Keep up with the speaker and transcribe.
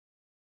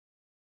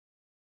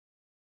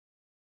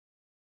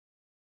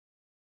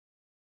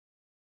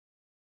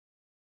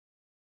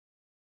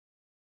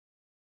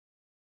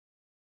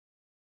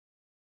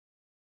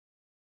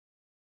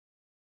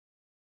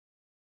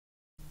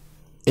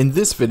In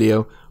this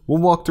video,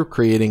 we'll walk through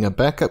creating a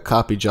backup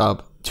copy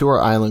job to our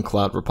Island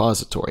Cloud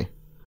repository.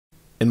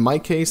 In my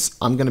case,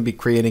 I'm going to be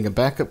creating a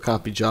backup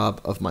copy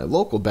job of my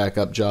local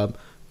backup job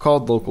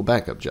called local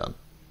backup job.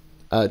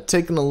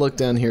 Taking a look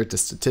down here at the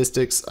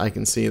statistics, I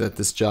can see that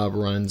this job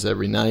runs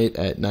every night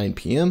at 9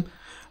 p.m.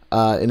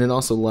 And it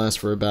also lasts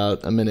for about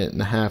a minute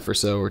and a half or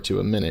so, or to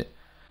a minute.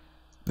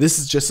 This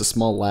is just a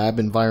small lab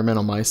environment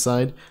on my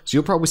side, so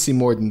you'll probably see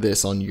more than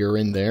this on your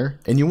end there,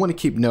 and you want to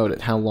keep note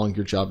at how long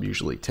your job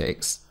usually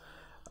takes.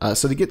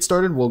 So to get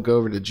started, we'll go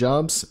over to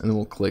Jobs, and then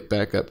we'll click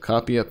Backup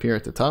Copy up here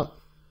at the top.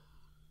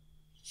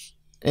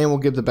 And we'll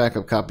give the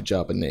backup copy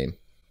job a name.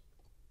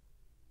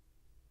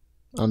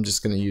 I'm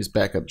just going to use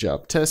Backup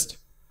Job Test,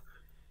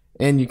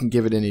 and you can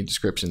give it any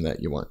description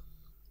that you want.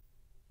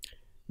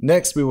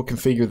 Next, we will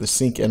configure the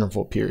sync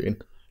interval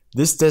period.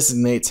 This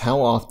designates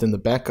how often the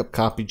backup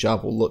copy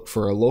job will look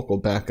for a local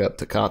backup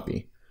to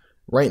copy.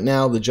 Right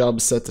now, the job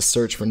is set to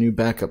search for new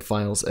backup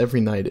files every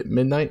night at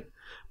midnight,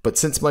 but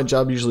since my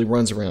job usually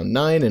runs around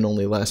 9 and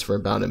only lasts for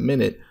about a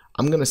minute,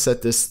 I'm going to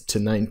set this to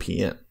 9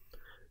 p.m.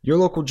 Your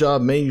local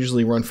job may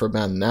usually run for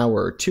about an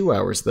hour or 2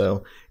 hours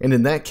though, and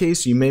in that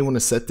case, you may want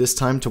to set this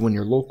time to when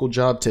your local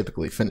job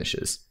typically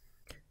finishes.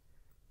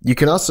 You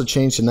can also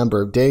change the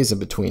number of days in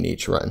between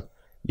each run.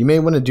 You may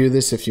want to do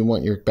this if you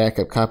want your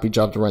backup copy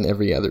job to run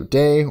every other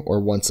day or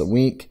once a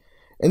week.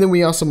 And then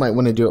we also might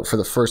want to do it for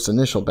the first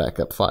initial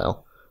backup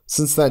file.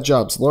 Since that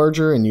job's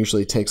larger and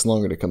usually takes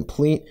longer to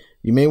complete,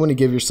 you may want to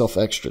give yourself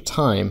extra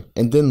time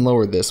and then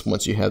lower this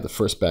once you have the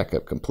first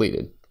backup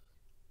completed.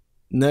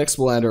 Next,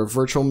 we'll add our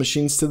virtual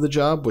machines to the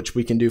job, which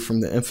we can do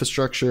from the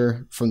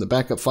infrastructure, from the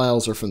backup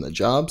files, or from the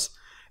jobs.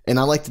 And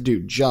I like to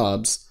do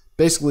jobs,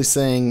 basically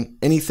saying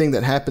anything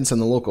that happens in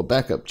the local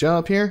backup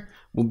job here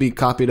will be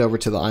copied over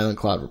to the Island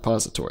Cloud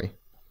repository.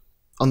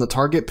 On the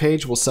target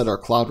page, we'll set our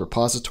cloud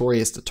repository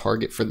as the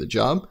target for the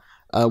job.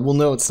 We'll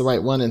know it's the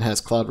right one and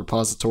has cloud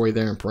repository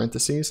there in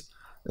parentheses.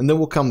 And then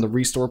will come the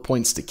restore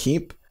points to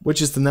keep,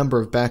 which is the number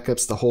of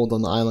backups to hold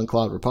on the Island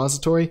Cloud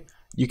repository.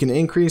 You can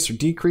increase or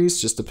decrease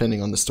just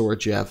depending on the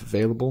storage you have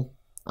available.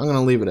 I'm going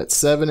to leave it at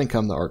 7 and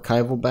come to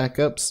archival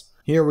backups.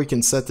 Here we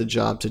can set the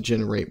job to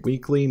generate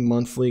weekly,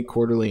 monthly,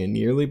 quarterly, and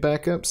yearly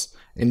backups,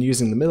 and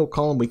using the middle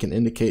column we can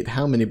indicate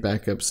how many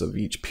backups of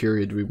each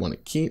period we want to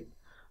keep.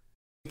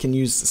 We can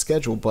use the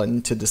schedule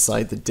button to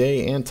decide the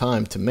day and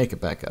time to make a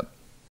backup.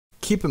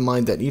 Keep in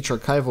mind that each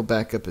archival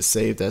backup is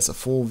saved as a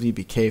full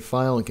VBK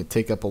file and can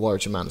take up a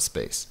large amount of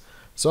space.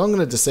 So I'm going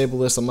to disable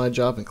this on my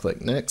job and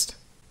click Next.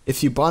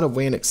 If you bought a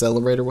WAN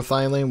accelerator with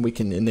Island, we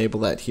can enable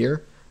that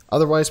here.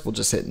 Otherwise, we'll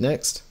just hit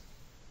Next.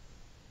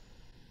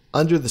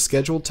 Under the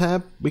Schedule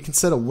tab, we can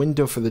set a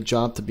window for the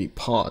job to be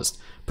paused,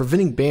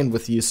 preventing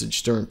bandwidth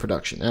usage during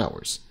production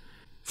hours.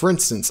 For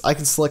instance, I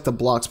can select the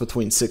blocks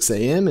between 6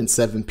 a.m. and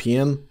 7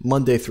 p.m.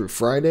 Monday through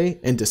Friday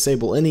and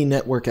disable any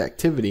network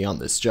activity on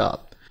this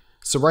job.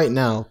 So right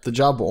now, the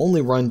job will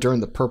only run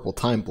during the purple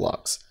time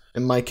blocks.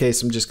 In my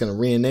case, I'm just going to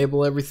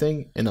re-enable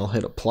everything and I'll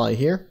hit Apply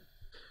here.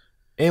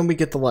 And we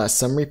get the last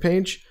summary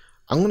page.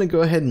 I'm going to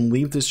go ahead and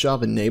leave this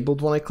job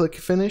enabled when I click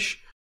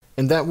Finish,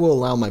 and that will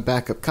allow my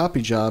backup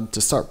copy job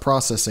to start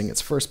processing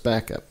its first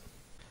backup.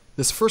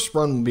 This first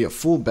run will be a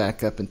full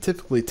backup and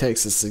typically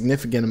takes a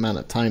significant amount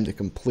of time to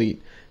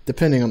complete,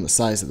 depending on the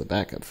size of the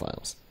backup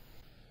files.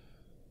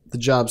 The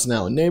job's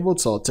now enabled,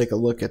 so I'll take a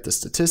look at the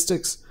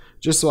statistics,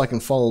 just so I can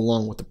follow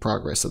along with the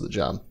progress of the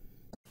job.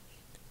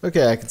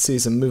 Okay, I can see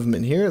some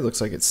movement here. It looks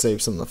like it's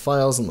saved some of the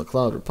files in the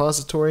cloud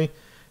repository,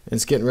 and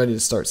it's getting ready to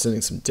start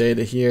sending some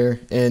data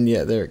here, and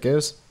yeah, there it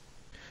goes.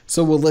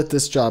 So we'll let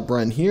this job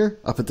run here.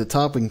 Up at the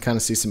top, we can kind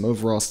of see some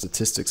overall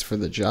statistics for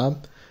the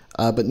job,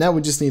 but now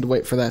we just need to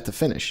wait for that to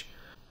finish.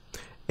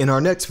 In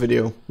our next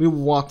video, we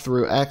will walk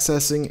through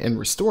accessing and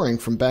restoring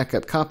from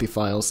backup copy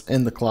files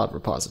in the cloud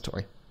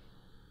repository.